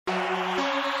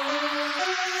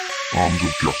arms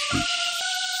of justice.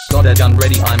 Got a gun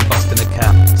ready, I'm busting a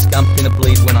cap. Scum in a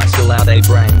bleed when I spill out a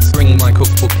brains. Bringing my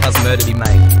cookbook, cause murder be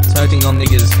made. Toting on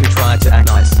niggas who try to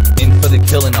act nice. In for the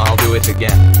kill and I'll do it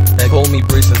again. They call me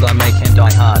Bruce as I make and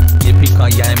die hard.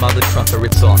 Yippee-ki-yay, mothertrucker,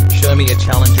 it's on. Show me a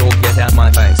challenge or get out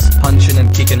my face. Punchin and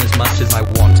kickin as much as I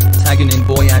want. Taggin in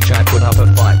boyatch, I put up a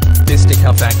fight.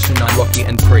 Fisticuff action, I'm rocky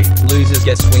and pre. Losers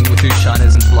get swing with two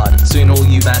shiners and blood. Soon all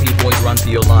you battyboys run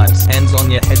for your lives. Hands on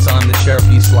your heads, I'm the sheriff,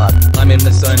 you slut. I'm in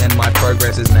the zone and my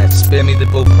progress is met. Spare me the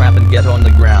bull crap and get on the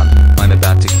ground. I'm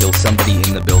about to kill somebody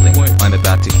in the building. I'm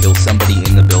about to kill somebody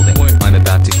in the building. I'm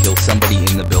about to kill somebody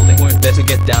in the building. Better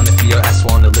get down if your ass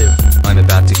wanna live. I'm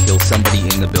about to kill somebody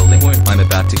in the building. I'm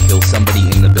about to kill somebody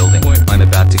in the building. I'm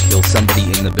about to kill somebody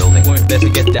in the building. Better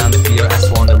get down if your ass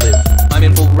wanna live. I'm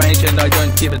in full rage and I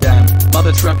don't give a damn.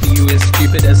 Mothertrucker, you is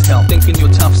stupid as hell. Thinking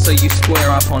you're tough so you square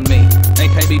up on me.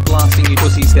 AKB blasting you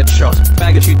pussies get shot.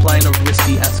 Faggot, you playing a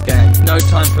risky ass game. No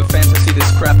time for fantasy,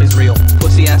 this crap is real.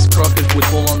 Pussy ass crockers would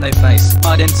fall on their face.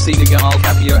 Hide and seek to go, I'll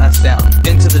cap your ass down.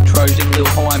 Into the Trojan, lil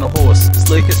ho, I'm a horse.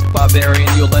 Slickest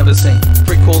barbarian you'll ever see.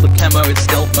 Frick all the camo, it's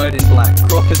stealth mode in black.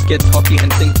 Crockers get cocky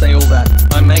and think they all that.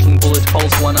 I'm making bullet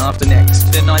holes one after next.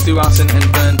 Then I do arson and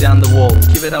burn down the wall.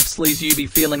 Give it up sleaze, you be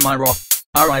feeling my rock.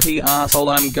 R.I.P. asshole,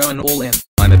 I'm going all in.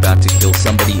 I'm about to kill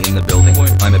somebody in the building.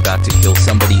 I'm about to kill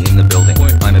somebody in the building.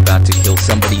 I'm about to kill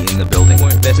somebody in the building.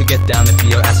 Better get down if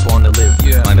your ass wanna live.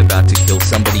 I'm about to kill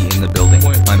somebody in the building.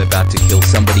 I'm about to kill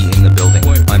somebody in the building.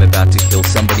 I'm about to kill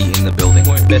somebody in the building.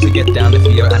 Better get down if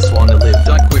your ass wanna live.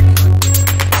 Die quick.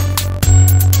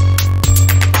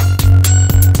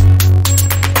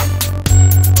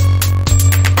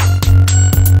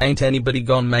 Ain't anybody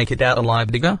gonna make it out alive,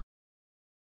 digga?